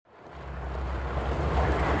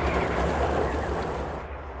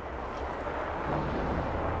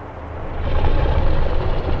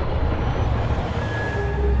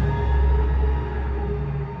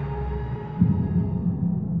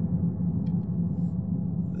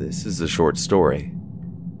This is a short story,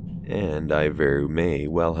 and I very may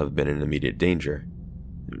well have been in immediate danger.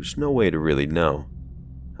 There's no way to really know.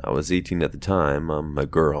 I was 18 at the time. I'm a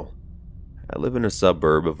girl. I live in a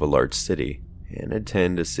suburb of a large city and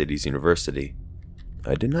attend a city's university.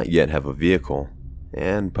 I did not yet have a vehicle,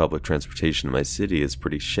 and public transportation in my city is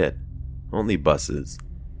pretty shit. Only buses.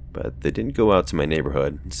 But they didn't go out to my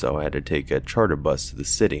neighborhood, so I had to take a charter bus to the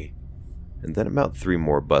city, and then about 3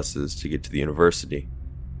 more buses to get to the university.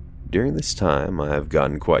 During this time, I have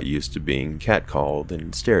gotten quite used to being catcalled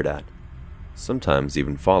and stared at, sometimes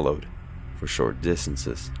even followed, for short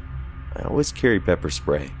distances. I always carry pepper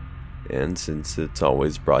spray, and since it's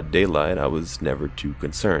always broad daylight, I was never too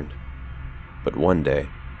concerned. But one day,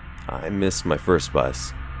 I missed my first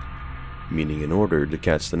bus, meaning in order to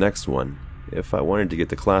catch the next one, if I wanted to get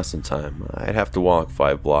to class in time, I'd have to walk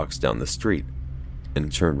 5 blocks down the street,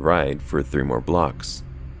 and turn right for 3 more blocks.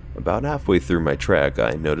 About halfway through my trek,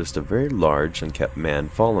 I noticed a very large, unkempt man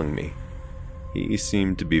following me. He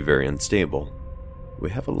seemed to be very unstable. We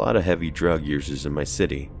have a lot of heavy drug users in my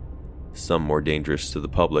city, some more dangerous to the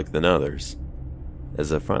public than others.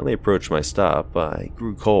 As I finally approached my stop, I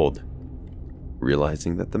grew cold,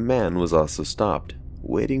 realizing that the man was also stopped,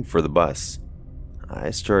 waiting for the bus.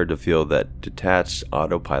 I started to feel that detached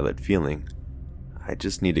autopilot feeling. I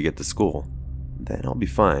just need to get to school, then I'll be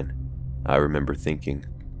fine, I remember thinking.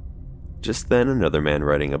 Just then, another man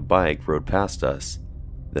riding a bike rode past us,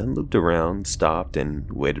 then looped around, stopped, and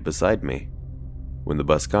waited beside me. When the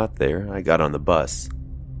bus got there, I got on the bus.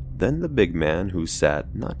 Then the big man who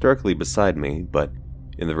sat not directly beside me, but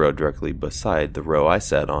in the row directly beside the row I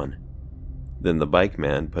sat on. Then the bike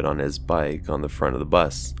man put on his bike on the front of the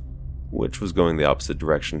bus, which was going the opposite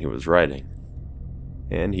direction he was riding,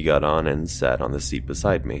 and he got on and sat on the seat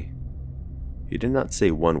beside me. He did not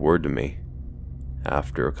say one word to me.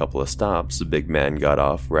 After a couple of stops, the big man got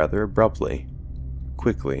off rather abruptly,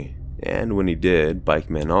 quickly, and when he did, bike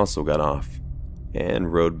man also got off,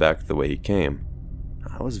 and rode back the way he came.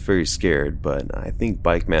 I was very scared, but I think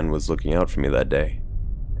bike man was looking out for me that day.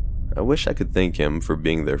 I wish I could thank him for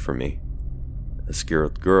being there for me. A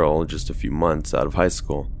scared girl just a few months out of high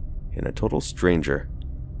school, and a total stranger.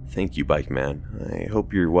 Thank you, bike man. I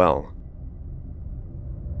hope you're well.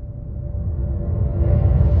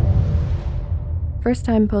 First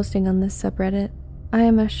time posting on this subreddit. I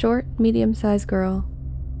am a short, medium-sized girl.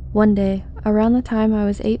 One day, around the time I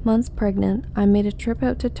was 8 months pregnant, I made a trip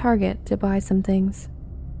out to Target to buy some things.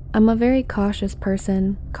 I'm a very cautious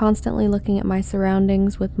person, constantly looking at my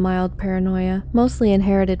surroundings with mild paranoia, mostly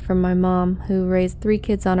inherited from my mom, who raised 3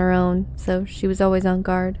 kids on her own, so she was always on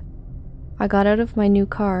guard. I got out of my new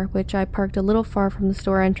car, which I parked a little far from the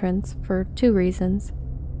store entrance, for 2 reasons.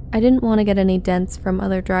 I didn't want to get any dents from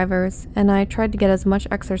other drivers, and I tried to get as much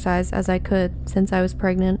exercise as I could since I was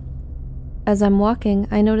pregnant. As I'm walking,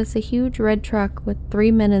 I notice a huge red truck with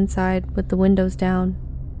 3 men inside with the windows down.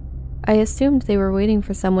 I assumed they were waiting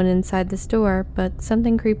for someone inside the store, but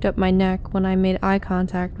something creeped up my neck when I made eye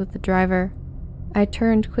contact with the driver. I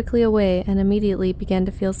turned quickly away and immediately began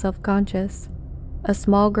to feel self-conscious. A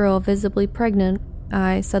small girl visibly pregnant,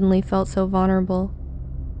 I suddenly felt so vulnerable.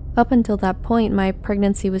 Up until that point, my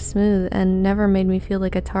pregnancy was smooth and never made me feel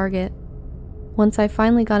like a target. Once I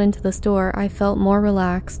finally got into the store, I felt more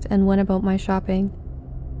relaxed and went about my shopping.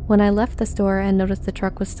 When I left the store and noticed the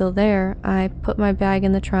truck was still there, I put my bag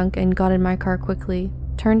in the trunk and got in my car quickly,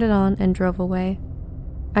 turned it on, and drove away.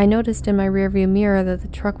 I noticed in my rearview mirror that the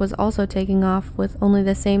truck was also taking off with only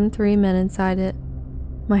the same 3 men inside it.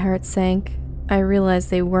 My heart sank. I realized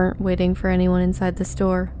they weren't waiting for anyone inside the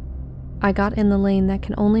store. I got in the lane that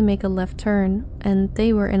can only make a left turn, and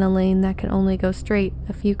they were in a lane that can only go straight,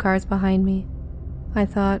 a few cars behind me. I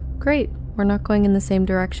thought, great, we're not going in the same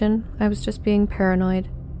direction. I was just being paranoid.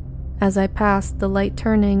 As I passed the light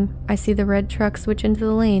turning, I see the red truck switch into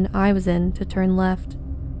the lane I was in to turn left.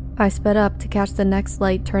 I sped up to catch the next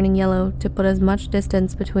light turning yellow to put as much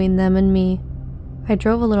distance between them and me. I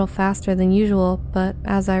drove a little faster than usual, but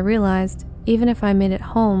as I realized, even if I made it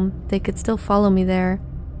home, they could still follow me there,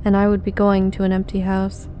 and I would be going to an empty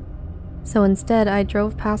house. So instead, I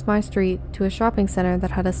drove past my street to a shopping center that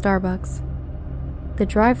had a Starbucks. The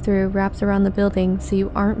drive-thru wraps around the building so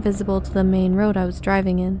you aren't visible to the main road I was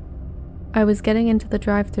driving in. I was getting into the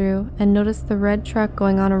drive-thru and noticed the red truck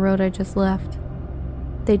going on a road I just left.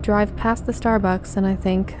 They drive past the Starbucks and I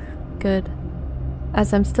think, good.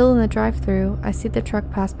 As I'm still in the drive-thru, I see the truck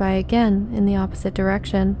pass by again in the opposite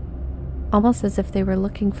direction, almost as if they were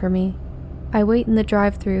looking for me. I wait in the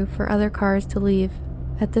drive-thru for other cars to leave.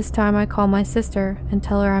 At this time, I call my sister and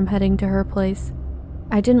tell her I'm heading to her place.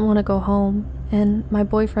 I didn't want to go home, and my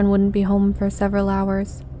boyfriend wouldn't be home for several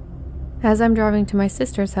hours. As I'm driving to my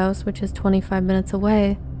sister's house, which is 25 minutes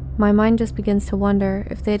away, my mind just begins to wonder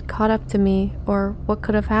if they had caught up to me or what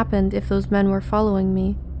could have happened if those men were following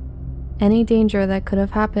me. Any danger that could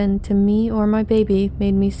have happened to me or my baby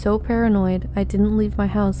made me so paranoid I didn't leave my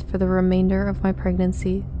house for the remainder of my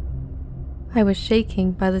pregnancy. I was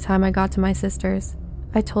shaking by the time I got to my sister's.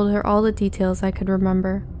 I told her all the details I could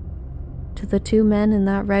remember. To the two men in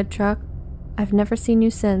that red truck, I've never seen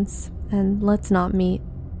you since, and let's not meet.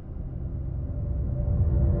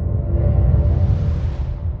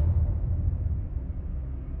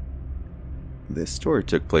 This story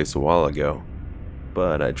took place a while ago,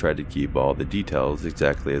 but I tried to keep all the details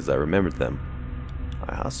exactly as I remembered them.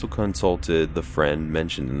 I also consulted the friend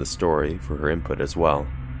mentioned in the story for her input as well.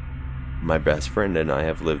 My best friend and I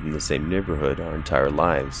have lived in the same neighborhood our entire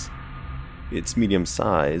lives. It's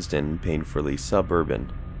medium-sized and painfully suburban.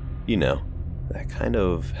 You know, that kind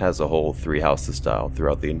of has a whole three-houses style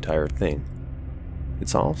throughout the entire thing.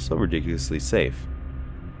 It's also ridiculously safe.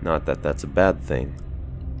 Not that that's a bad thing.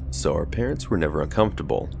 So our parents were never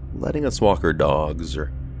uncomfortable letting us walk our dogs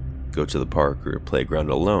or go to the park or playground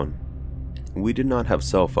alone. We did not have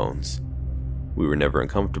cell phones. We were never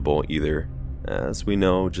uncomfortable either, as we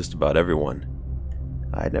know just about everyone.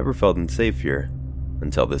 I had never felt unsafe here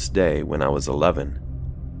until this day when I was 11.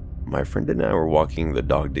 My friend and I were walking the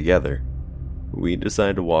dog together. We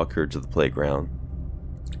decided to walk her to the playground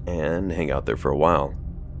and hang out there for a while.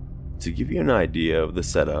 To give you an idea of the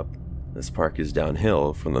setup, this park is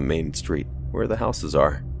downhill from the main street where the houses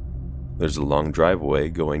are. There's a long driveway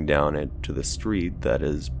going down into the street that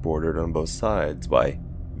is bordered on both sides by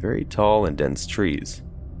very tall and dense trees.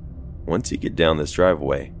 Once you get down this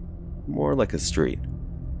driveway, more like a street,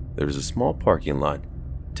 there's a small parking lot,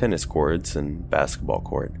 tennis courts and basketball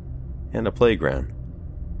court, and a playground.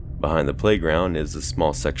 Behind the playground is a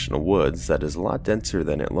small section of woods that is a lot denser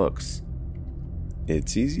than it looks.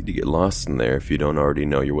 It's easy to get lost in there if you don't already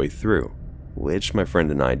know your way through, which my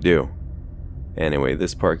friend and I do. Anyway,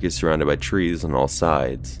 this park is surrounded by trees on all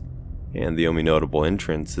sides, and the only notable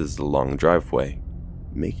entrance is the long driveway,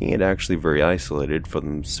 making it actually very isolated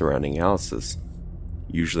from the surrounding houses.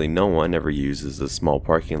 Usually no one ever uses this small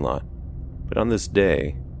parking lot, but on this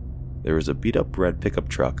day, there was a beat-up red pickup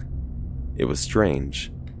truck. It was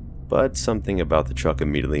strange, but something about the truck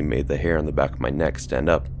immediately made the hair on the back of my neck stand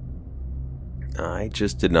up. I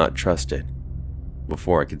just did not trust it.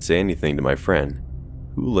 Before I could say anything to my friend,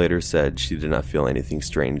 who later said she did not feel anything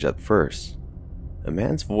strange at first, a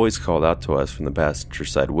man's voice called out to us from the passenger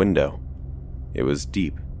side window. It was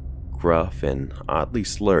deep, gruff, and oddly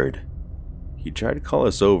slurred. He tried to call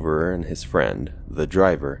us over, and his friend, the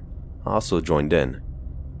driver, also joined in.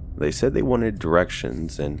 They said they wanted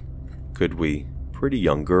directions, and could we, pretty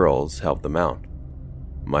young girls, help them out.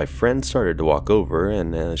 My friend started to walk over,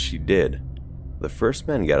 and as she did, the first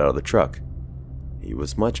man got out of the truck. He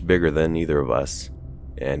was much bigger than either of us,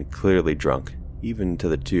 and clearly drunk, even to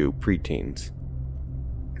the two preteens.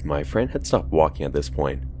 My friend had stopped walking at this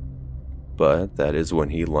point, but that is when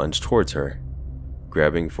he lunged towards her,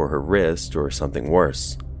 grabbing for her wrist or something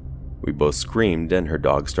worse. We both screamed and her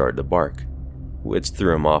dog started to bark, which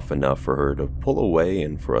threw him off enough for her to pull away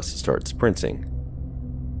and for us to start sprinting.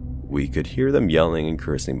 We could hear them yelling and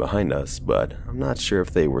cursing behind us, but I'm not sure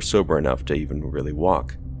if they were sober enough to even really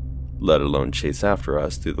walk, let alone chase after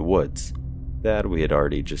us through the woods that we had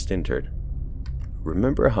already just entered.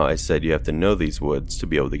 Remember how I said you have to know these woods to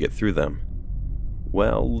be able to get through them?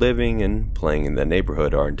 Well, living and playing in the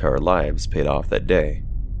neighborhood our entire lives paid off that day,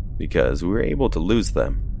 because we were able to lose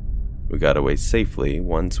them. We got away safely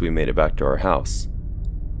once we made it back to our house.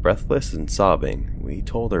 Breathless and sobbing, we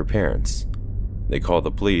told our parents. They called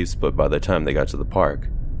the police, but by the time they got to the park,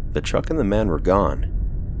 the truck and the man were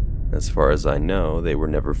gone. As far as I know, they were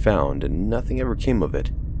never found and nothing ever came of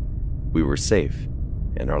it. We were safe,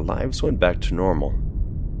 and our lives went back to normal.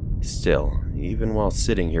 Still, even while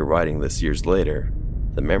sitting here writing this years later,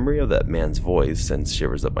 the memory of that man's voice sends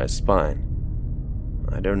shivers up my spine.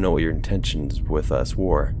 I don't know what your intentions with us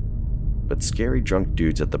were, but scary drunk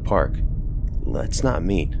dudes at the park, let's not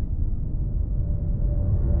meet.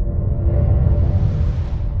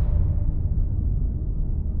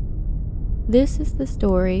 This is the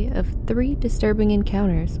story of 3 disturbing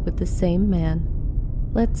encounters with the same man.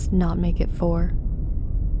 Let's not make it 4.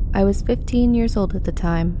 I was 15 years old at the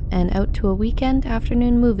time and out to a weekend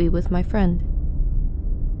afternoon movie with my friend.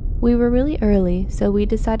 We were really early, so we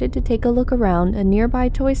decided to take a look around a nearby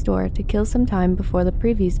toy store to kill some time before the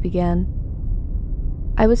previews began.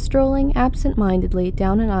 I was strolling absent-mindedly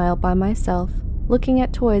down an aisle by myself, looking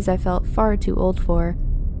at toys I felt far too old for,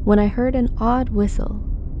 when I heard an odd whistle.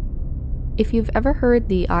 If you've ever heard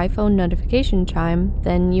the iPhone notification chime,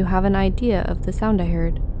 then you have an idea of the sound I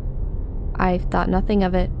heard. I thought nothing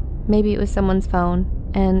of it. Maybe it was someone's phone,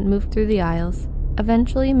 and moved through the aisles,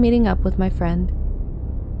 eventually meeting up with my friend.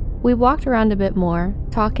 We walked around a bit more,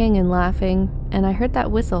 talking and laughing, and I heard that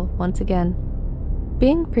whistle once again.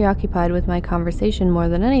 Being preoccupied with my conversation more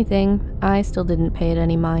than anything, I still didn't pay it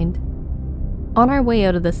any mind. On our way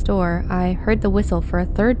out of the store, I heard the whistle for a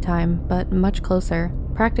third time, but much closer,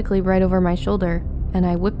 practically right over my shoulder, and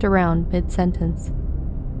I whipped around mid-sentence.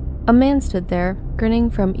 A man stood there,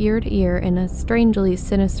 grinning from ear to ear in a strangely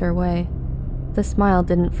sinister way. The smile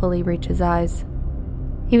didn't fully reach his eyes.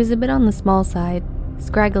 He was a bit on the small side,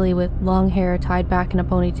 scraggly with long hair tied back in a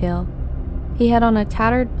ponytail. He had on a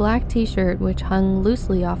tattered black t-shirt which hung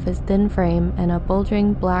loosely off his thin frame and a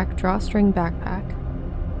bulging black drawstring backpack.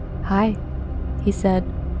 "Hi," he said,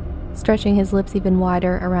 stretching his lips even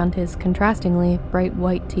wider around his contrastingly bright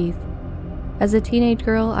white teeth. As a teenage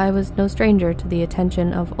girl, I was no stranger to the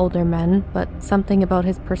attention of older men, but something about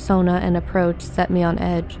his persona and approach set me on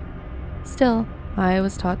edge. Still, I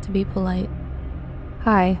was taught to be polite.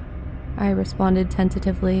 "Hi," I responded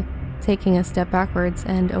tentatively, taking a step backwards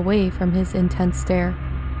and away from his intense stare.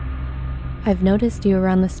 "I've noticed you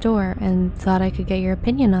around the store and thought I could get your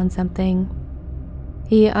opinion on something."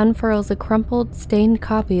 He unfurls a crumpled, stained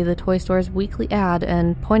copy of the toy store's weekly ad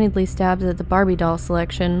and pointedly stabs at the Barbie doll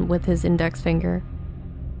selection with his index finger.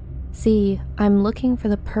 "See, I'm looking for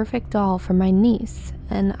the perfect doll for my niece,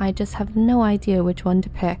 and I just have no idea which one to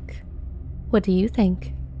pick. What do you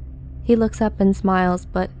think?" He looks up and smiles,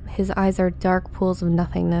 but his eyes are dark pools of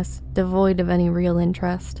nothingness, devoid of any real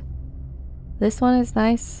interest. "This one is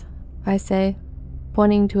nice," I say,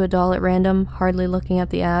 pointing to a doll at random, hardly looking at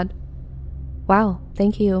the ad. "Wow,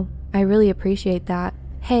 thank you. I really appreciate that.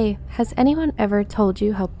 Hey, has anyone ever told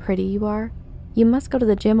you how pretty you are? You must go to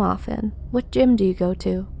the gym often. What gym do you go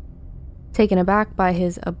to?" Taken aback by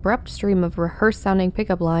his abrupt stream of rehearsed-sounding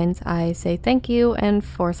pickup lines, I say thank you and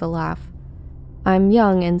force a laugh. I'm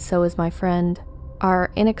young and so is my friend. Our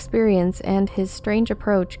inexperience and his strange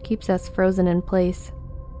approach keeps us frozen in place.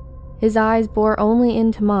 His eyes bore only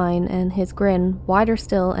into mine, and his grin, wider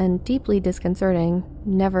still and deeply disconcerting,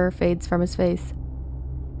 never fades from his face.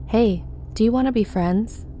 "Hey, do you want to be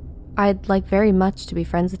friends? I'd like very much to be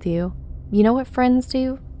friends with you. You know what friends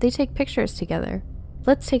do? They take pictures together.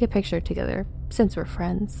 Let's take a picture together, since we're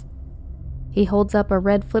friends." He holds up a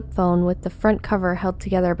red flip phone with the front cover held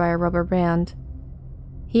together by a rubber band.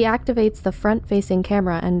 He activates the front-facing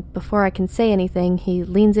camera, and before I can say anything, he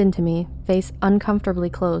leans into me, face uncomfortably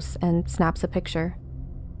close, and snaps a picture.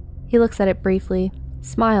 He looks at it briefly,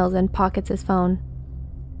 smiles, and pockets his phone.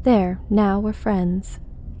 "There, now we're friends,"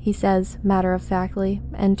 he says matter-of-factly,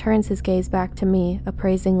 and turns his gaze back to me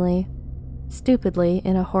appraisingly. Stupidly,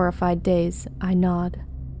 in a horrified daze, I nod.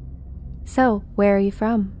 "So, where are you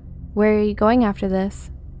from? Where are you going after this?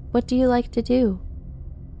 What do you like to do?"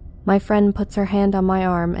 My friend puts her hand on my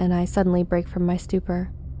arm, and I suddenly break from my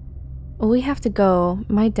stupor. "We have to go.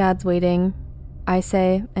 My dad's waiting," I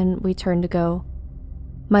say, and we turn to go.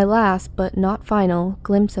 My last, but not final,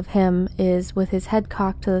 glimpse of him is with his head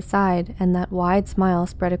cocked to the side and that wide smile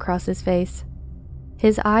spread across his face.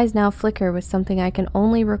 His eyes now flicker with something I can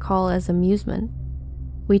only recall as amusement.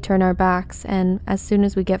 We turn our backs, and as soon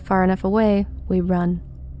as we get far enough away, we run.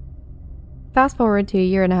 Fast forward to a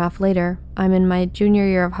year and a half later, I'm in my junior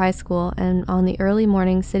year of high school and on the early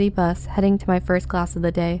morning city bus heading to my first class of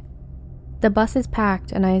the day. The bus is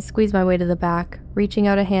packed and I squeeze my way to the back, reaching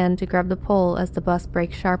out a hand to grab the pole as the bus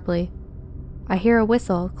brakes sharply. I hear a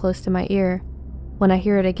whistle close to my ear. When I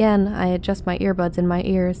hear it again, I adjust my earbuds in my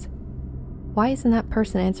ears. Why isn't that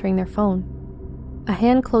person answering their phone? A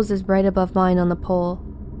hand closes right above mine on the pole.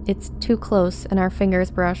 It's too close and our fingers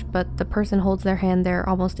brush, but the person holds their hand there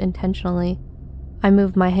almost intentionally. I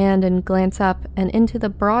move my hand and glance up and into the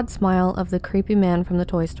broad smile of the creepy man from the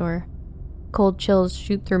toy store. Cold chills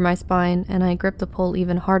shoot through my spine and I grip the pole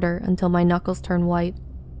even harder until my knuckles turn white.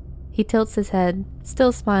 He tilts his head,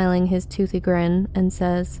 still smiling his toothy grin, and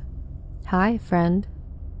says, "Hi, friend."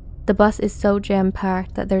 The bus is so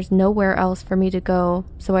jam-packed that there's nowhere else for me to go,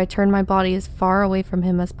 so I turn my body as far away from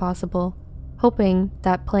him as possible, hoping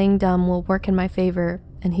that playing dumb will work in my favor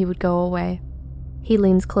and he would go away. He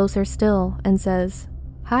leans closer still and says,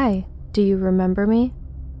 "Hi, do you remember me?"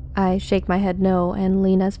 I shake my head no and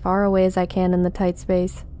lean as far away as I can in the tight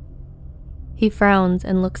space. He frowns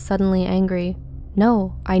and looks suddenly angry.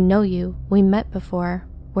 "No, I know you. We met before.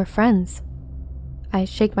 We're friends." I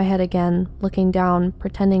shake my head again, looking down,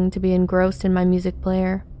 pretending to be engrossed in my music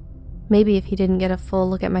player. Maybe if he didn't get a full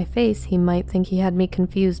look at my face, he might think he had me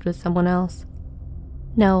confused with someone else.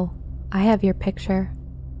 "No, I have your picture,"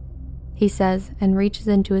 he says and reaches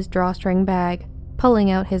into his drawstring bag,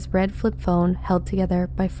 pulling out his red flip phone held together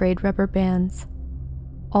by frayed rubber bands.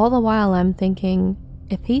 All the while I'm thinking,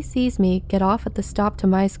 if he sees me get off at the stop to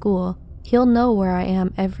my school, he'll know where I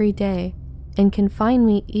am every day and can find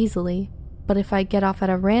me easily. But if I get off at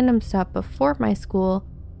a random stop before my school,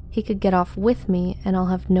 he could get off with me and I'll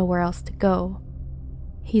have nowhere else to go.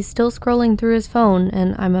 He's still scrolling through his phone,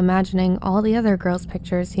 and I'm imagining all the other girls'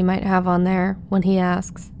 pictures he might have on there when he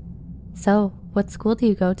asks, "So, what school do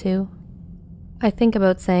you go to?" I think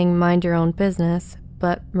about saying mind your own business,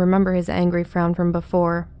 but remember his angry frown from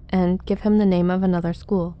before and give him the name of another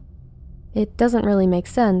school. It doesn't really make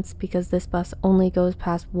sense because this bus only goes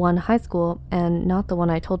past one high school and not the one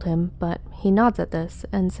I told him, but he nods at this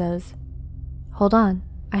and says, "Hold on,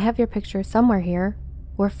 I have your picture somewhere here.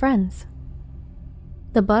 We're friends."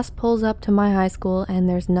 The bus pulls up to my high school and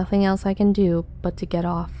there's nothing else I can do but to get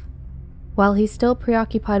off. While he's still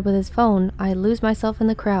preoccupied with his phone, I lose myself in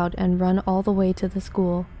the crowd and run all the way to the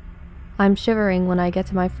school. I'm shivering when I get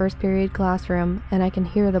to my first period classroom and I can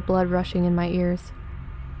hear the blood rushing in my ears.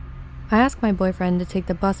 I ask my boyfriend to take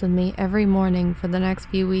the bus with me every morning for the next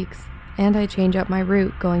few weeks, and I change up my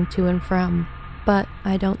route going to and from, but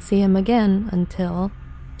I don't see him again until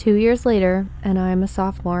 2 years later, and I am a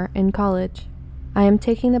sophomore in college. I am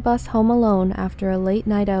taking the bus home alone after a late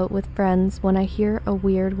night out with friends when I hear a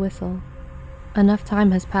weird whistle. Enough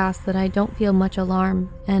time has passed that I don't feel much alarm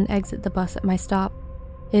and exit the bus at my stop.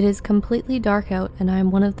 It is completely dark out and I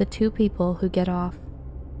am one of the 2 people who get off.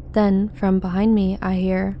 Then, from behind me, I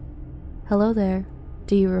hear, "Hello there,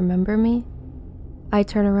 do you remember me?" I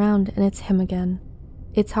turn around and it's him again.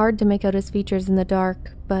 It's hard to make out his features in the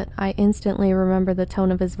dark, but I instantly remember the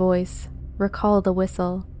tone of his voice, recall the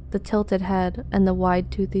whistle, the tilted head, and the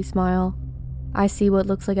wide, toothy smile. I see what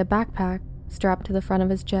looks like a backpack strapped to the front of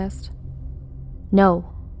his chest. "No,"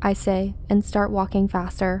 I say, and start walking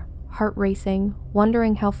faster, heart racing,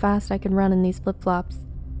 wondering how fast I can run in these flip-flops.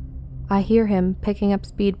 I hear him picking up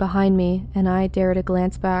speed behind me, and I dare to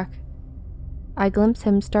glance back. I glimpse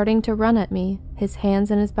him starting to run at me, his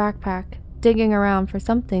hands in his backpack, digging around for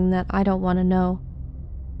something that I don't want to know.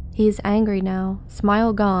 He is angry now,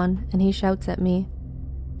 smile gone, and he shouts at me,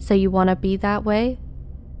 "So you want to be that way?"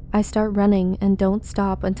 I start running and don't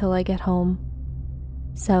stop until I get home.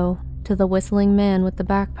 So, to the whistling man with the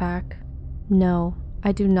backpack, no,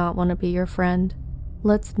 I do not want to be your friend.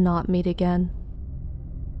 Let's not meet again.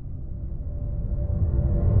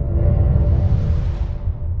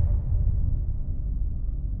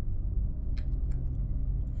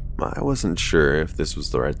 I wasn't sure if this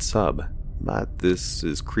was the right sub, but this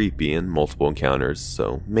is creepy and multiple encounters,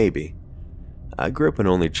 so maybe. I grew up an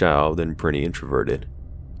only child and pretty introverted,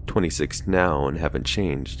 26 now and haven't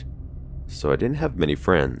changed, so I didn't have many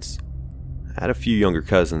friends. I had a few younger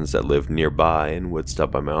cousins that lived nearby and would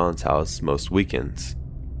stop by my aunt's house most weekends.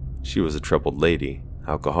 She was a troubled lady,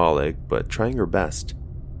 alcoholic, but trying her best.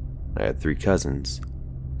 I had 3 cousins,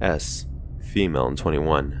 S, female and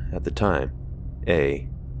 21 at the time, A,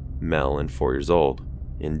 male and 4 years old,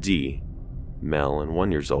 and D, male and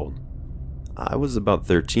 1 year old. I was about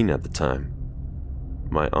 13 at the time.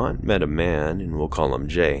 My aunt met a man, and we'll call him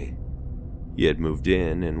J. He had moved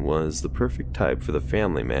in and was the perfect type for the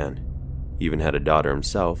family man. He even had a daughter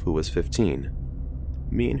himself who was 15.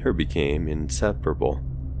 Me and her became inseparable.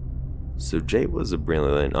 So Jay was a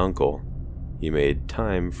brilliant uncle. He made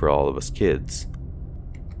time for all of us kids.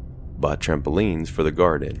 Bought trampolines for the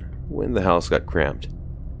garden when the house got cramped.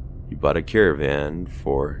 He bought a caravan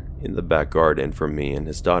in the back garden for me and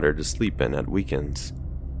his daughter to sleep in at weekends.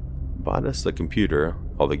 Bought us a computer,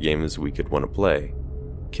 all the games we could want to play,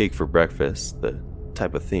 cake for breakfast, the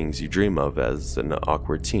type of things you dream of as an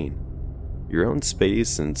awkward teen. Your own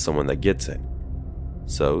space and someone that gets it.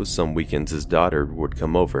 So some weekends his daughter would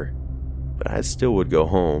come over, but I still would go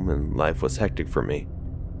home and life was hectic for me,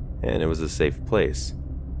 and it was a safe place.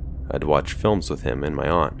 I'd watch films with him and my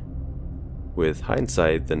aunt. With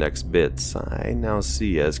hindsight, the next bits I now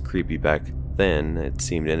see as creepy. Back then, it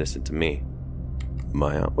seemed innocent to me.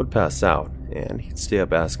 My aunt would pass out, and he'd stay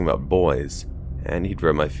up asking about boys, and he'd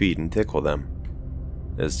rub my feet and tickle them.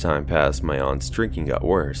 As time passed, my aunt's drinking got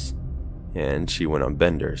worse, and she went on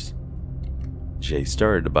benders. Jay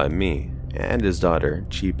started to buy me and his daughter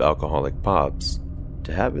cheap alcoholic pops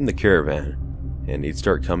to have in the caravan, and he'd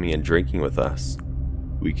start coming and drinking with us.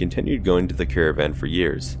 We continued going to the caravan for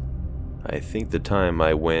years. I think the time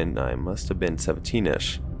I went, I must have been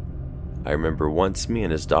 17-ish. I remember once me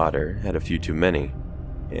and his daughter had a few too many,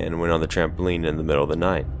 and went on the trampoline in the middle of the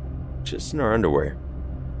night, just in our underwear,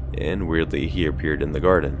 and weirdly he appeared in the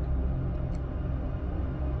garden.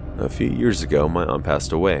 A few years ago, my aunt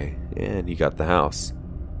passed away, and he got the house.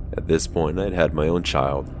 At this point, I'd had my own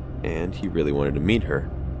child, and he really wanted to meet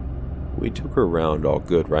her. We took her around all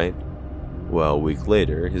good, right? Well, a week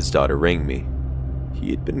later, his daughter rang me.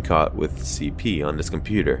 He had been caught with CP on his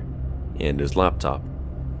computer and his laptop.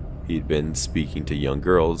 He'd been speaking to young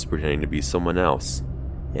girls pretending to be someone else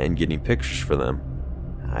and getting pictures for them.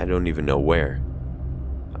 I don't even know where.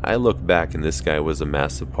 I look back and this guy was a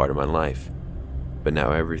massive part of my life. But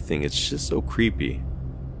now everything is just so creepy.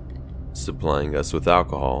 Supplying us with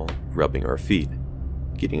alcohol, rubbing our feet,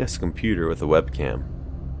 getting us a computer with a webcam.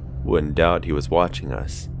 Wouldn't doubt he was watching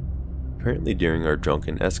us, apparently during our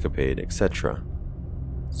drunken escapade, etc.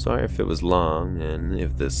 Sorry if it was long and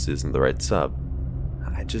if this isn't the right sub.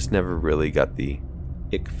 I just never really got the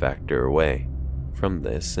ick factor away from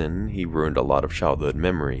this, and he ruined a lot of childhood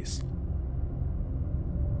memories.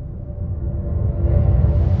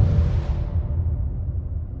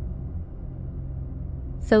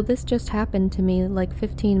 So this just happened to me like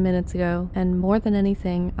 15 minutes ago, and more than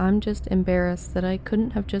anything, I'm just embarrassed that I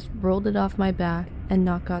couldn't have just rolled it off my back and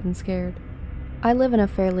not gotten scared. I live in a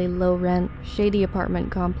fairly low-rent, shady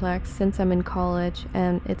apartment complex since I'm in college,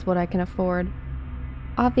 and it's what I can afford.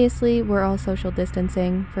 Obviously, we're all social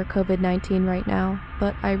distancing for COVID-19 right now,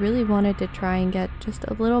 but I really wanted to try and get just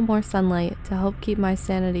a little more sunlight to help keep my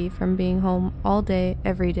sanity from being home all day,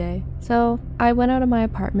 every day. So I went out of my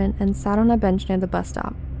apartment and sat on a bench near the bus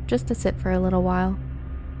stop, just to sit for a little while.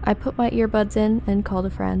 I put my earbuds in and called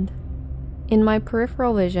a friend. In my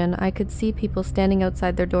peripheral vision, I could see people standing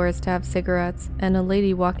outside their doors to have cigarettes and a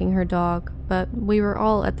lady walking her dog, but we were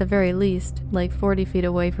all at the very least like 40 feet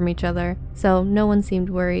away from each other, so no one seemed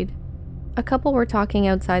worried. A couple were talking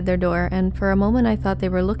outside their door, and for a moment I thought they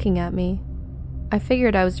were looking at me. I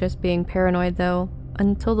figured I was just being paranoid though,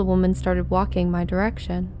 until the woman started walking my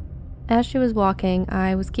direction. As she was walking,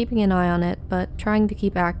 I was keeping an eye on it, but trying to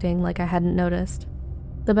keep acting like I hadn't noticed.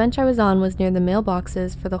 The bench I was on was near the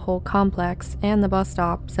mailboxes for the whole complex and the bus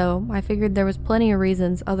stop, so I figured there was plenty of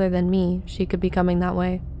reasons other than me she could be coming that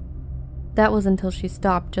way. That was until she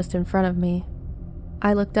stopped just in front of me.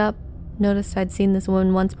 I looked up, noticed I'd seen this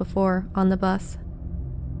woman once before, on the bus.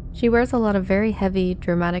 She wears a lot of very heavy,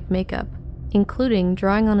 dramatic makeup, including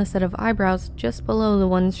drawing on a set of eyebrows just below the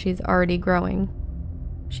ones she's already growing.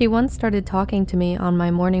 She once started talking to me on my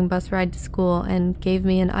morning bus ride to school and gave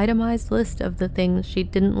me an itemized list of the things she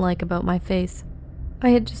didn't like about my face.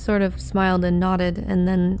 I had just sort of smiled and nodded and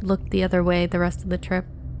then looked the other way the rest of the trip.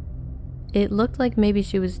 It looked like maybe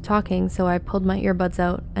she was talking, so I pulled my earbuds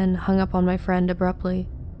out and hung up on my friend abruptly.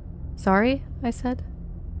 "Sorry?" I said.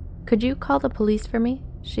 "Could you call the police for me?"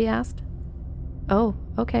 she asked. "Oh,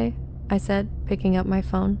 okay," I said, picking up my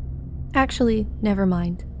phone. "Actually, never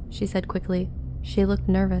mind," she said quickly. She looked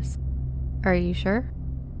nervous. "Are you sure?"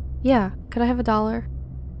 "Yeah, could I have $1?"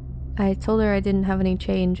 I told her I didn't have any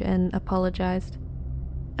change and apologized.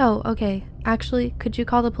 "Oh, okay. Actually, could you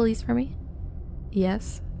call the police for me?"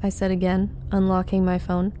 "Yes," I said again, unlocking my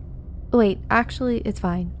phone. "Wait, actually, it's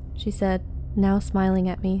fine," she said, now smiling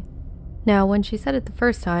at me. Now, when she said it the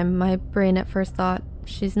first time, my brain at first thought,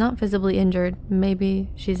 she's not visibly injured, maybe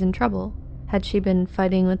she's in trouble. Had she been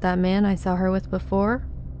fighting with that man I saw her with before?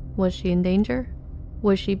 Was she in danger?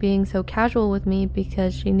 Was she being so casual with me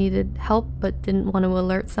because she needed help but didn't want to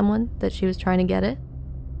alert someone that she was trying to get it?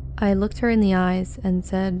 I looked her in the eyes and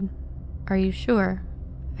said, "Are you sure?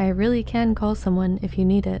 I really can call someone if you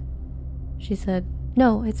need it." She said,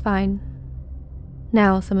 "No, it's fine."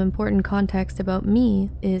 Now, some important context about me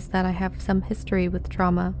is that I have some history with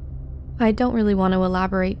trauma. I don't really want to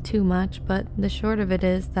elaborate too much, but the short of it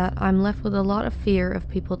is that I'm left with a lot of fear of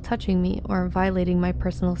people touching me or violating my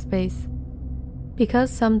personal space.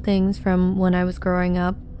 Because some things from when I was growing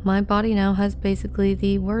up, my body now has basically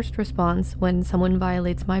the worst response when someone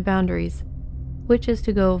violates my boundaries, which is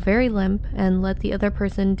to go very limp and let the other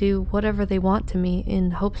person do whatever they want to me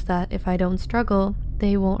in hopes that if I don't struggle,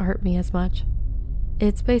 they won't hurt me as much.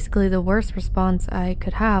 It's basically the worst response I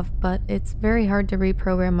could have, but it's very hard to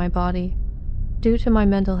reprogram my body. Due to my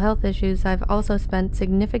mental health issues, I've also spent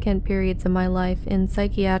significant periods of my life in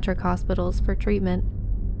psychiatric hospitals for treatment.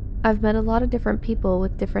 I've met a lot of different people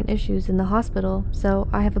with different issues in the hospital, so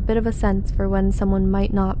I have a bit of a sense for when someone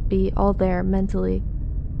might not be all there mentally.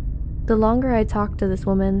 The longer I talked to this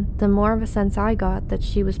woman, the more of a sense I got that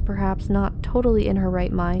she was perhaps not totally in her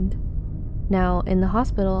right mind. Now, in the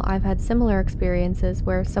hospital, I've had similar experiences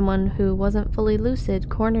where someone who wasn't fully lucid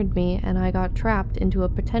cornered me and I got trapped into a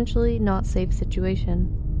potentially not safe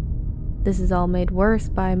situation. This is all made worse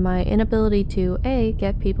by my inability to A,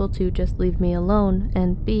 get people to just leave me alone,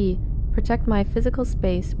 and B, protect my physical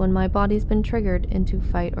space when my body's been triggered into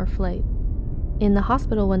fight or flight. In the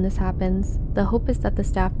hospital when this happens, the hope is that the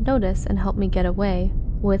staff notice and help me get away,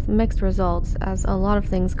 with mixed results, as a lot of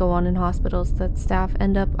things go on in hospitals that staff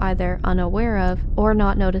end up either unaware of or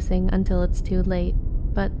not noticing until it's too late,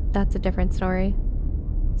 but that's a different story.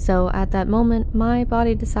 So at that moment, my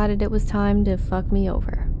body decided it was time to fuck me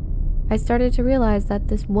over. I started to realize that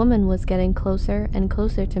this woman was getting closer and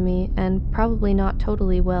closer to me and probably not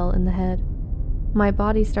totally well in the head. My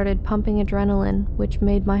body started pumping adrenaline, which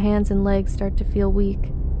made my hands and legs start to feel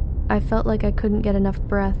weak. I felt like I couldn't get enough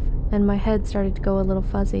breath, and my head started to go a little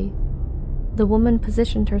fuzzy. The woman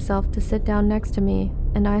positioned herself to sit down next to me,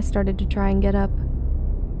 and I started to try and get up.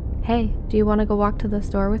 "Hey, do you want to go walk to the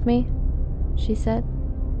store with me?" she said.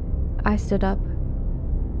 I stood up.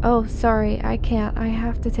 "Oh, sorry, I can't. I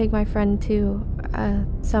have to take my friend to,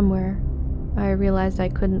 somewhere." I realized I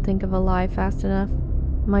couldn't think of a lie fast enough.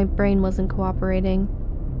 My brain wasn't cooperating.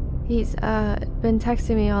 "He's, been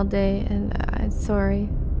texting me all day, and I'm sorry."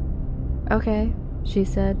 "Okay," she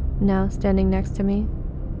said, now standing next to me.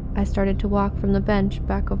 I started to walk from the bench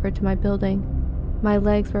back over to my building. My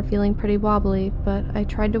legs were feeling pretty wobbly, but I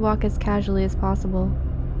tried to walk as casually as possible.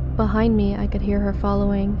 Behind me, I could hear her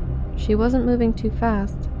following. She wasn't moving too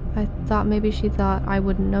fast. I thought maybe she thought I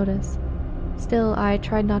wouldn't notice. Still, I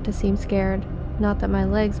tried not to seem scared, not that my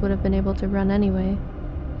legs would have been able to run anyway.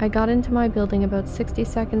 I got into my building about 60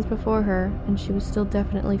 seconds before her, and she was still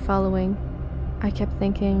definitely following. I kept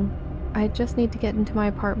thinking, I just need to get into my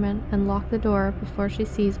apartment and lock the door before she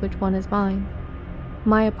sees which one is mine.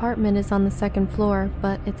 My apartment is on the second floor,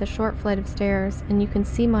 but it's a short flight of stairs, and you can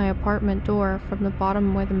see my apartment door from the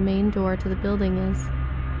bottom where the main door to the building is.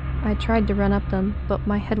 I tried to run up them, but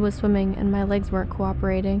my head was swimming and my legs weren't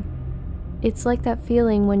cooperating. It's like that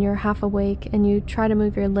feeling when you're half awake and you try to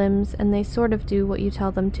move your limbs and they sort of do what you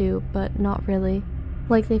tell them to, but not really.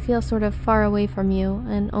 Like they feel sort of far away from you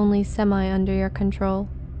and only semi under your control.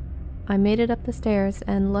 I made it up the stairs,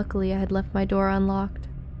 and luckily I had left my door unlocked.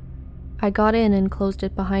 I got in and closed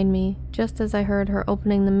it behind me, just as I heard her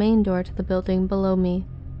opening the main door to the building below me.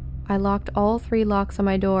 I locked all 3 locks on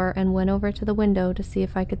my door and went over to the window to see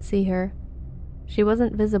if I could see her. She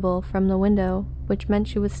wasn't visible from the window, which meant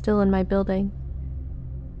she was still in my building.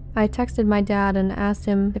 I texted my dad and asked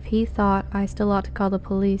him if he thought I still ought to call the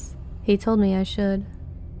police. He told me I should.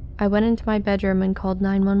 I went into my bedroom and called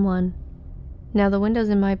 911. Now the windows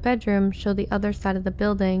in my bedroom show the other side of the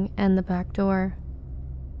building and the back door.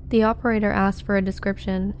 The operator asked for a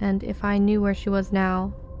description and if I knew where she was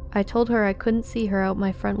now. I told her I couldn't see her out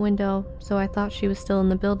my front window, so I thought she was still in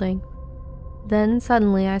the building. Then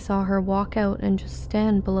suddenly I saw her walk out and just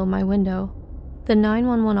stand below my window. The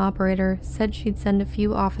 911 operator said she'd send a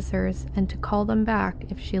few officers and to call them back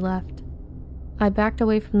if she left. I backed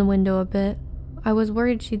away from the window a bit. I was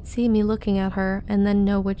worried she'd see me looking at her and then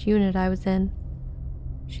know which unit I was in.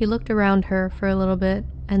 She looked around her for a little bit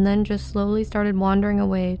and then just slowly started wandering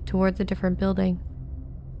away towards a different building.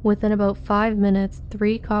 Within about 5 minutes,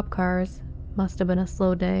 3 cop cars, must have been a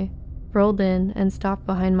slow day, rolled in and stopped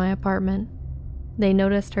behind my apartment. They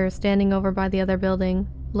noticed her standing over by the other building,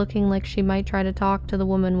 looking like she might try to talk to the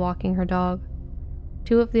woman walking her dog.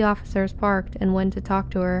 2 of the officers parked and went to talk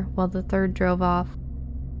to her while the 3rd drove off.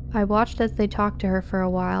 I watched as they talked to her for a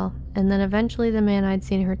while, and then eventually the man I'd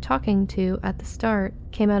seen her talking to at the start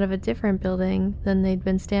came out of a different building than they'd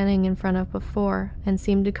been standing in front of before and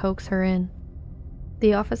seemed to coax her in.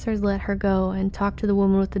 The officers let her go and talked to the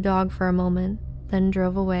woman with the dog for a moment, then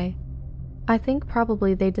drove away. I think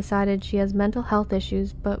probably they decided she has mental health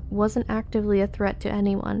issues but wasn't actively a threat to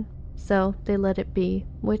anyone, so they let it be,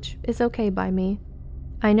 which is okay by me.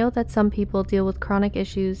 I know that some people deal with chronic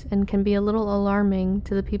issues and can be a little alarming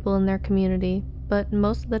to the people in their community, but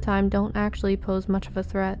most of the time don't actually pose much of a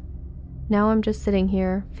threat. Now I'm just sitting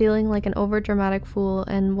here, feeling like an overdramatic fool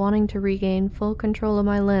and wanting to regain full control of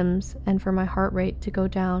my limbs and for my heart rate to go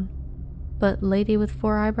down. But lady with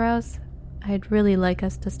 4 eyebrows, I'd really like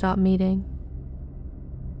us to stop meeting.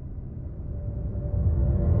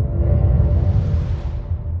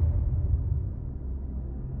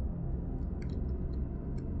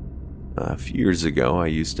 A few years ago, I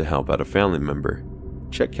used to help out a family member,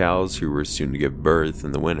 check cows who were soon to give birth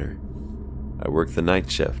in the winter. I worked the night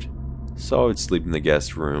shift, so I would sleep in the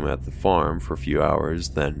guest room at the farm for a few hours,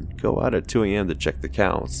 then go out at 2 a.m. to check the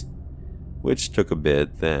cows, which took a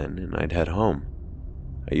bit then, and I'd head home.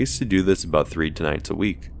 I used to do this about 3 nights a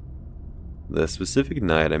week. The specific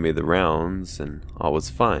night I made the rounds and all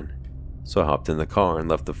was fine, so I hopped in the car and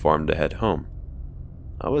left the farm to head home.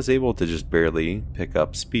 I was able to just barely pick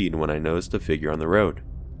up speed when I noticed a figure on the road.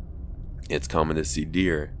 It's common to see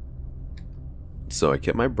deer, So I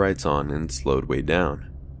kept my brights on and slowed way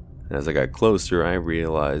down. As I got closer, I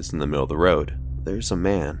realized in the middle of the road, there's a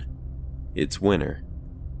man. It's winter,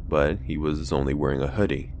 but he was only wearing a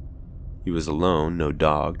hoodie. He was alone, no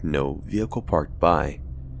dog, no vehicle parked by,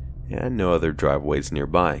 and no other driveways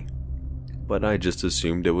nearby. But I just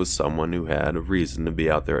assumed it was someone who had a reason to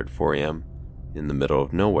be out there at 4 a.m. in the middle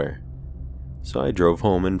of nowhere. So I drove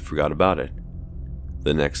home and forgot about it.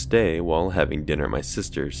 The next day, while having dinner at my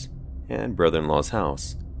sister's and brother-in-law's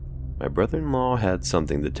house, my brother-in-law had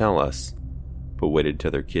something to tell us, but waited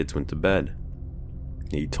till their kids went to bed.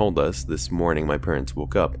 He told us this morning my parents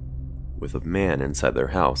woke up with a man inside their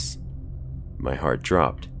house. My heart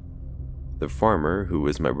dropped. The farmer, who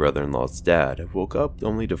was my brother-in-law's dad, woke up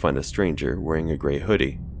only to find a stranger wearing a gray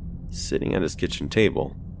hoodie, sitting at his kitchen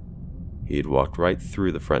table. He had walked right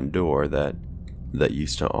through the front door that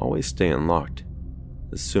used to always stay unlocked.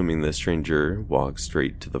 Assuming the stranger walked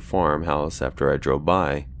straight to the farmhouse after I drove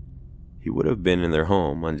by, he would have been in their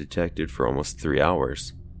home undetected for almost 3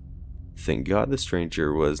 hours. Thank God the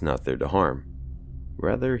stranger was not there to harm.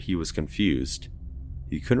 Rather, he was confused.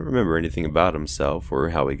 He couldn't remember anything about himself or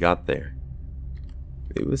how he got there.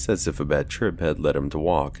 It was as if a bad trip had led him to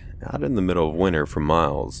walk out in the middle of winter for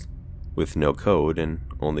miles, with no coat and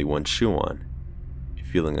only one shoe on.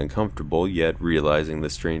 Feeling uncomfortable, yet realizing the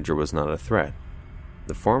stranger was not a threat,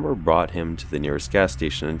 the farmer brought him to the nearest gas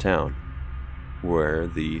station in town, where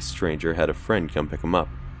the stranger had a friend come pick him up.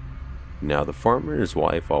 Now, the farmer and his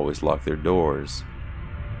wife always locked their doors.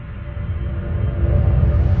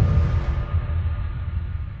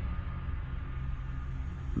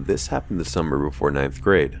 This happened the summer before 9th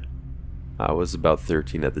grade. I was about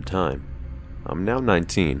 13 at the time. I'm now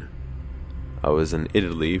 19. I was in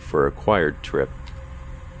Italy for a choir trip.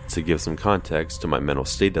 To give some context to my mental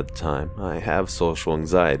state at the time, I have social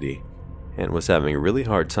anxiety and was having a really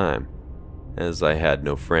hard time, as I had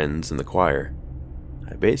no friends in the choir.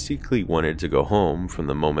 I basically wanted to go home from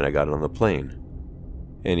the moment I got on the plane.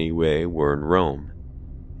 Anyway, we're in Rome,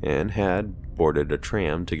 and had boarded a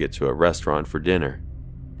tram to get to a restaurant for dinner.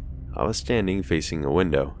 I was standing facing a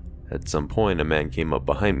window. At some point, a man came up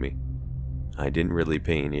behind me. I didn't really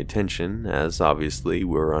pay any attention, as obviously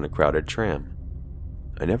we were on a crowded tram.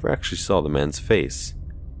 I never actually saw the man's face,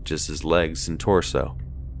 just his legs and torso.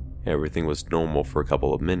 Everything was normal for a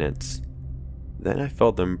couple of minutes. Then I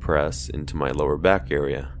felt them press into my lower back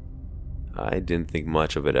area. I didn't think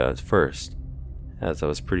much of it at first, as I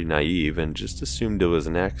was pretty naive and just assumed it was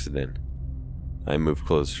an accident. I moved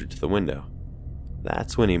closer to the window.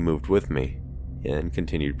 That's when he moved with me and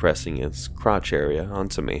continued pressing his crotch area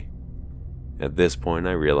onto me. At this point,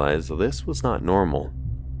 I realized this was not normal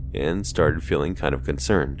and started feeling kind of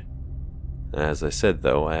concerned. As I said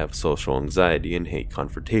though, I have social anxiety and hate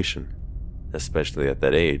confrontation, especially at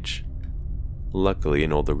that age. Luckily,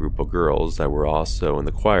 an older group of girls that were also in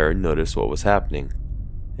the choir noticed what was happening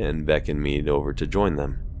and beckoned me over to join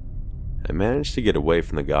them. I managed to get away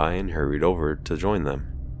from the guy and hurried over to join them.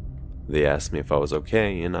 They asked me if I was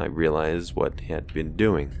okay, and I realized what he had been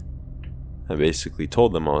doing. I basically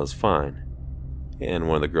told them I was fine, and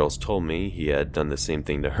one of the girls told me he had done the same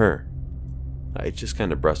thing to her. I just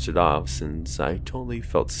kind of brushed it off since I totally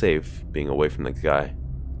felt safe being away from the guy.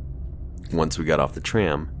 Once we got off the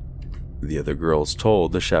tram, the other girls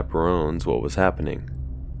told the chaperones what was happening.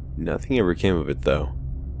 Nothing ever came of it though.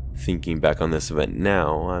 Thinking back on this event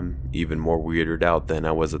now, I'm even more weirded out than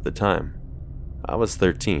I was at the time. I was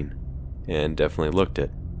 13, and definitely looked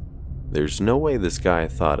it. There's no way this guy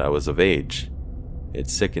thought I was of age. It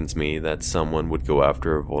sickens me that someone would go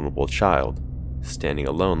after a vulnerable child, standing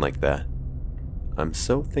alone like that. I'm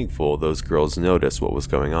so thankful those girls noticed what was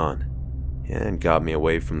going on, and got me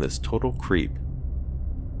away from this total creep.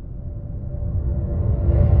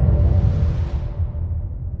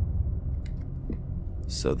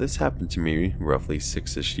 So this happened to me roughly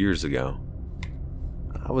 6-ish years ago.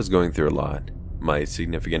 I was going through a lot. My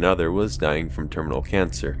significant other was dying from terminal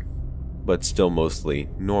cancer, but still mostly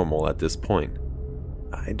normal at this point.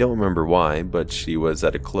 I don't remember why, but she was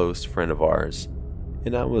at a close friend of ours,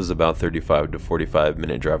 and I was about 35 to 45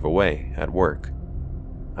 minute drive away at work.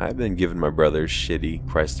 I had been given my brother's shitty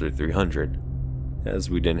Chrysler 300, as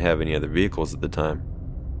we didn't have any other vehicles at the time.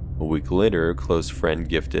 A week later, a close friend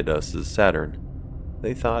gifted us a Saturn.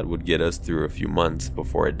 They thought would get us through a few months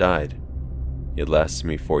before it died. It lasted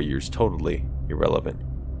me 4 years totally irrelevant.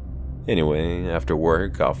 Anyway, after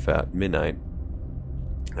work, off at midnight,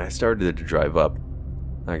 I started to drive up.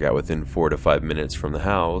 I got within 4 to 5 minutes from the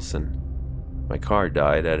house, and my car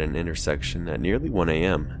died at an intersection at nearly 1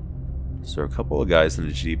 a.m. So a couple of guys in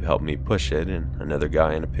a Jeep helped me push it, and another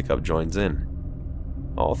guy in a pickup joins in.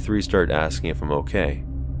 All three start asking if I'm okay,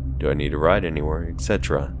 do I need a ride anywhere,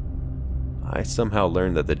 etc. I somehow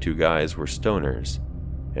learned that the two guys were stoners,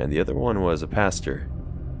 and the other one was a pastor.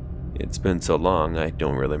 It's been so long I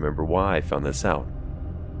don't really remember why I found this out,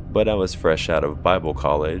 but I was fresh out of Bible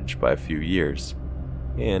college by a few years,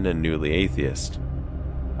 and a newly atheist.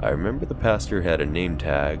 I remember the pastor had a name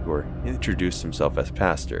tag or introduced himself as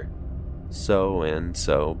pastor, so and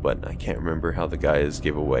so, but I can't remember how the guys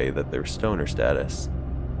gave away that they're stoner status.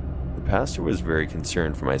 The pastor was very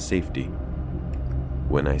concerned for my safety.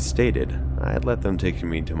 When I stated I had let them take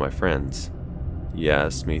me to my friends, he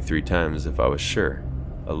asked me 3 times if I was sure,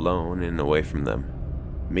 alone and away from them,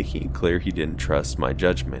 making it clear he didn't trust my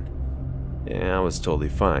judgment. And I was totally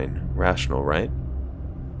fine, rational, right?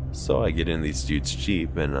 So I get in these dudes'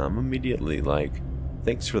 Jeep and I'm immediately like,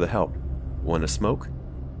 thanks for the help, want to smoke?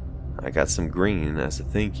 I got some green as a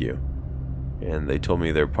thank you, and they told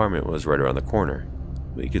me their apartment was right around the corner.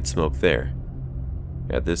 We could smoke there.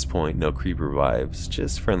 At this point, no creeper vibes,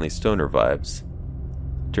 just friendly stoner vibes.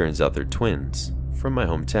 Turns out they're twins, from my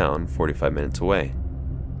hometown, 45 minutes away.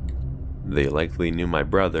 They likely knew my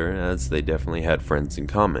brother, as they definitely had friends in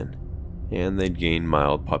common, and they'd gained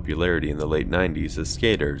mild popularity in the late 90s as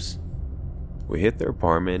skaters. We hit their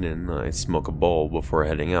apartment and I smoke a bowl before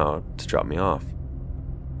heading out to drop me off.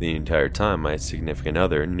 The entire time my significant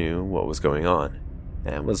other knew what was going on,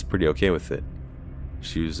 and was pretty okay with it.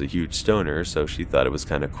 She was a huge stoner, so she thought it was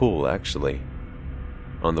kinda cool, actually.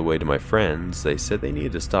 On the way to my friends, they said they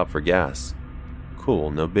needed to stop for gas. Cool,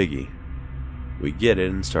 no biggie. We get it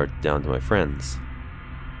and start down to my friends.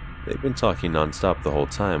 They've been talking non-stop the whole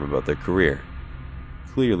time about their career.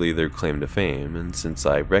 Clearly their claim to fame, and since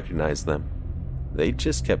I recognized them, they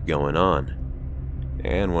just kept going on.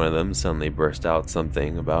 And one of them suddenly burst out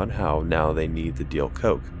something about how now they need to deal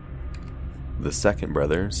coke. The second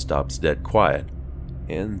brother stops dead quiet,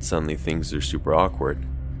 and suddenly things are super awkward.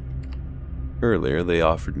 Earlier they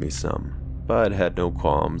offered me some, but had no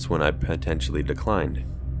qualms when I potentially declined,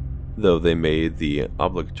 though they made the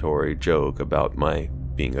obligatory joke about my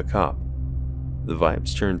being a cop. The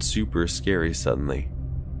vibes turned super scary suddenly.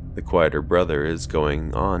 The quieter brother is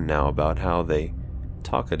going on now about how the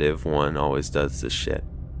talkative one always does this shit,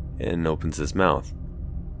 and opens his mouth,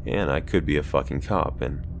 and I could be a fucking cop,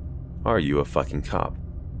 and are you a fucking cop?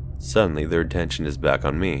 Suddenly their attention is back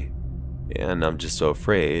on me, and I'm just so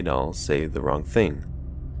afraid I'll say the wrong thing.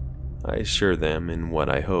 I assure them in what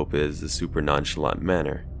I hope is a super nonchalant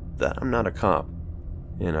manner that I'm not a cop,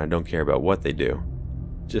 and I don't care about what they do,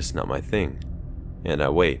 just not my thing, and I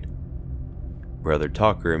wait. Brother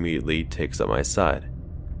Talker immediately takes up my side,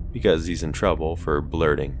 because he's in trouble for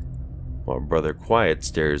blurting, while Brother Quiet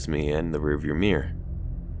stares me in the rearview mirror.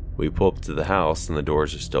 We pull up to the house and the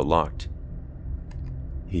doors are still locked.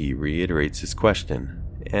 He reiterates his question,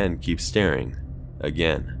 and keeps staring,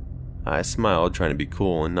 again. I smiled, trying to be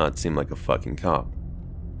cool and not seem like a fucking cop,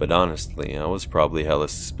 but honestly, I was probably hella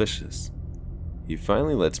suspicious. He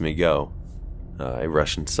finally lets me go. I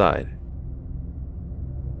rush inside.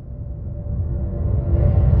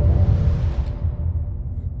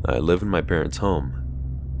 I live in my parents'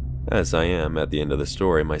 home, as I am at the end of the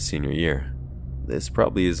story my senior year. This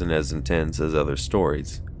probably isn't as intense as other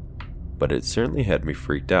stories, but it certainly had me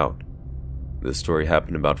freaked out. This story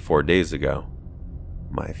happened about 4 days ago.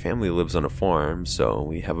 My family lives on a farm, so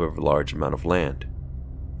we have a large amount of land,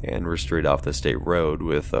 and we're straight off the state road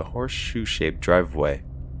with a horseshoe-shaped driveway.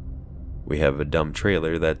 We have a dump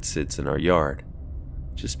trailer that sits in our yard,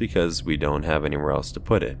 just because we don't have anywhere else to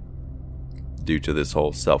put it. Due to this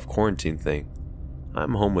whole self-quarantine thing,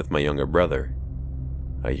 I'm home with my younger brother.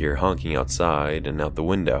 I hear honking outside and out the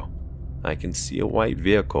window. I can see a white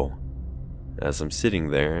vehicle. As I'm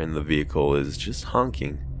sitting there and the vehicle is just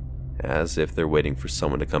honking, as if they're waiting for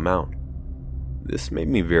someone to come out. This made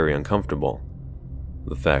me very uncomfortable.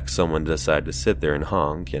 The fact someone decided to sit there and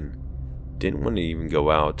honk and didn't want to even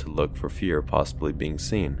go out to look for fear of possibly being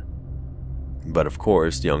seen. But of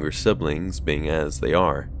course, younger siblings, being as they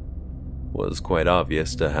are, was quite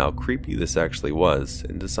obvious to how creepy this actually was,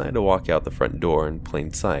 and decided to walk out the front door in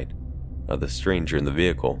plain sight of the stranger in the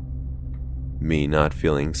vehicle. Me not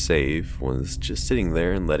feeling safe was just sitting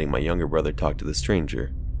there and letting my younger brother talk to the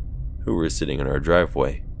stranger, who were sitting in our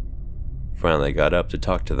driveway. Finally I got up to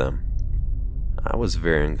talk to them. I was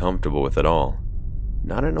very uncomfortable with it all.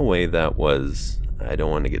 Not in a way that was, I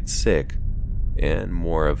don't want to get sick, and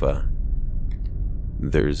more of a,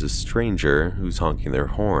 there's a stranger who's honking their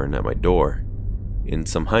horn at my door. In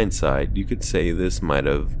some hindsight, you could say this might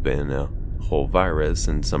have been a whole virus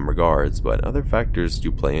in some regards, but other factors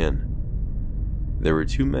do play in. There were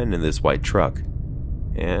 2 men in this white truck,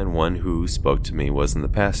 and one who spoke to me was in the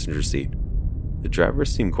passenger seat. The driver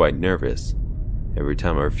seemed quite nervous. Every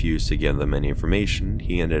time I refused to give them any information,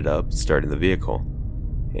 he ended up starting the vehicle,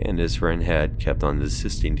 and his friend had kept on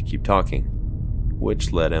insisting to keep talking,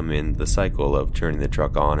 which led him in the cycle of turning the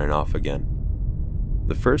truck on and off again.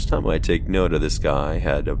 The first time I take note of this guy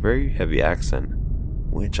had a very heavy accent,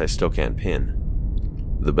 which I still can't pin.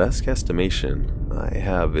 The best guesstimation I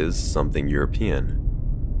have is something European.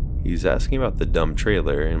 He's asking about the dumb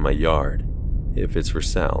trailer in my yard, if it's for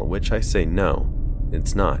sale, which I say no,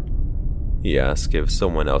 it's not. He asks if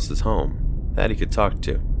someone else is home that he could talk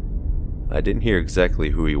to. I didn't hear exactly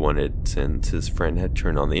who he wanted since his friend had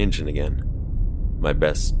turned on the engine again. My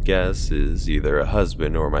best guess is either a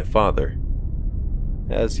husband or my father.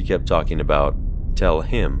 As he kept talking about, tell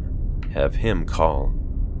him, have him call.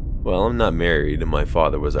 Well, I'm not married and my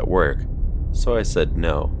father was at work, so I said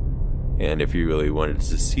no. And if he really wanted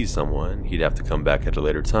to see someone, he'd have to come back at a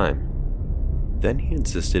later time. Then he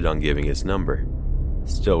insisted on giving his number,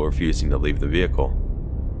 still refusing to leave the vehicle.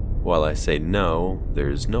 While I say no,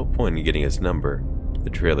 there's no point in getting his number. The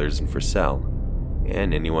trailer isn't for sale,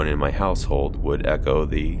 and anyone in my household would echo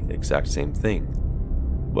the exact same thing.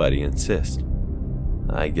 But he insists.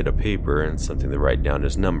 I get a paper and something to write down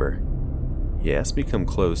his number. He asked me to come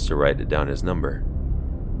close to write it down his number,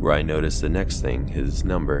 where I noticed the next thing, his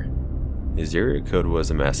number. His area code was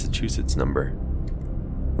a Massachusetts number.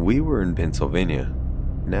 We were in Pennsylvania.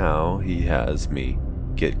 Now he has me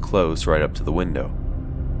get close right up to the window,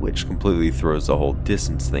 which completely throws the whole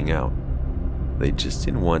distance thing out. They just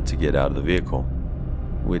didn't want to get out of the vehicle,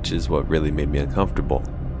 which is what really made me uncomfortable.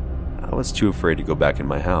 I was too afraid to go back in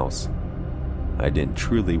my house. I didn't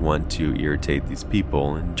truly want to irritate these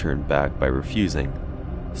people and turn back by refusing,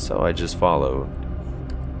 so I just followed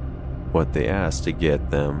what they asked to get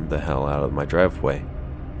them the hell out of my driveway,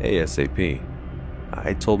 ASAP.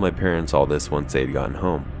 I told my parents all this once they'd gotten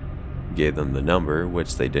home. Gave them the number,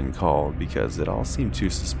 which they didn't call because it all seemed too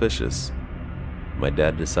suspicious. My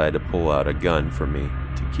dad decided to pull out a gun for me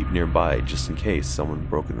to keep nearby just in case someone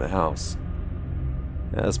broke in the house.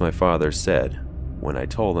 As my father said, when I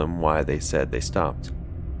told him why they said they stopped,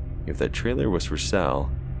 if that trailer was for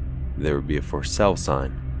sale, there would be a for sale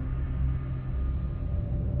sign.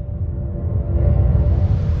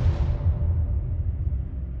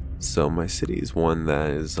 So my city is one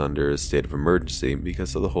that is under a state of emergency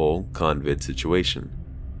because of the whole COVID situation.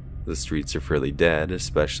 The streets are fairly dead,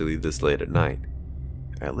 especially this late at night.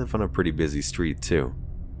 I live on a pretty busy street too.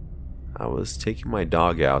 I was taking my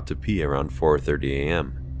dog out to pee around 4:30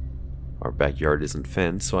 a.m. Our backyard isn't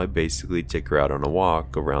fenced, so I basically take her out on a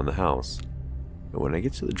walk around the house. But when I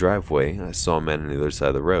get to the driveway, I saw a man on the other side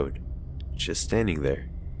of the road, just standing there,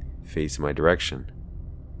 facing my direction.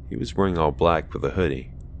 He was wearing all black with a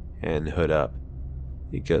hoodie and hood up,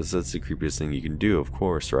 because that's the creepiest thing you can do, of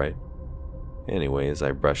course, right? Anyways,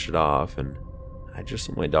 I brushed it off and I just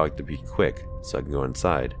want my dog to pee quick so I can go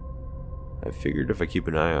inside. I figured if I keep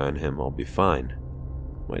an eye on him, I'll be fine.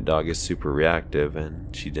 My dog is super reactive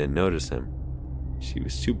and she didn't notice him. She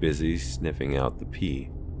was too busy sniffing out the pee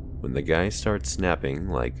when the guy starts snapping,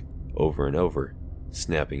 like over and over,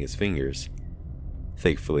 snapping his fingers.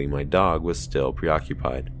 Thankfully, my dog was still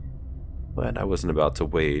preoccupied, but I wasn't about to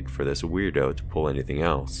wait for this weirdo to pull anything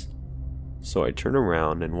else. So I turn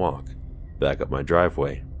around and walk back up my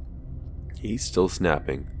driveway. He's still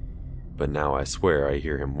snapping, but now I swear I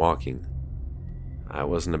hear him walking. I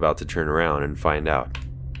wasn't about to turn around and find out.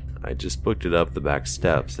 I just booked it up the back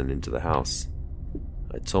steps and into the house.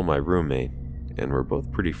 I told my roommate, and we're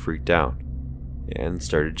both pretty freaked out, and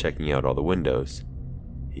started checking out all the windows.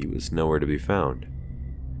 He was nowhere to be found.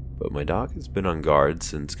 But my dog has been on guard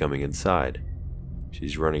since coming inside.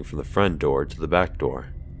 She's running from the front door to the back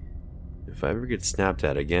door. If I ever get snapped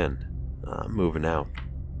at again, I'm moving out.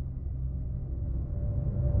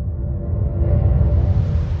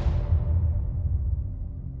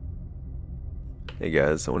 Hey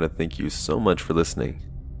guys, I want to thank you so much for listening.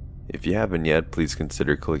 If you haven't yet, please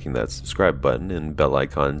consider clicking that subscribe button and bell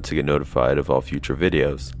icon to get notified of all future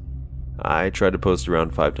videos. I try to post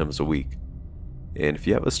around 5 times a week. And if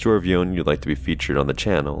you have a story of your own you'd like to be featured on the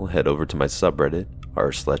channel, head over to my subreddit,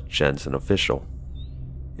 r/JensenOfficial.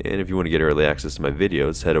 And if you want to get early access to my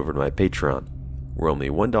videos, head over to my Patreon, where only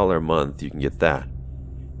 $1 a month you can get that.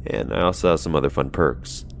 And I also have some other fun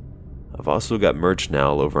perks. I've also got merch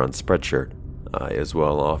now over on Spreadshirt. I as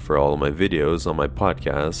well offer all of my videos on my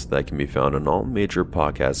podcast that can be found on all major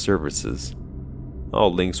podcast services.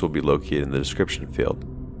 All links will be located in the description field.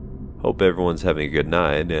 Hope everyone's having a good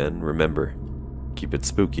night, and remember, keep it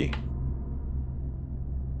spooky.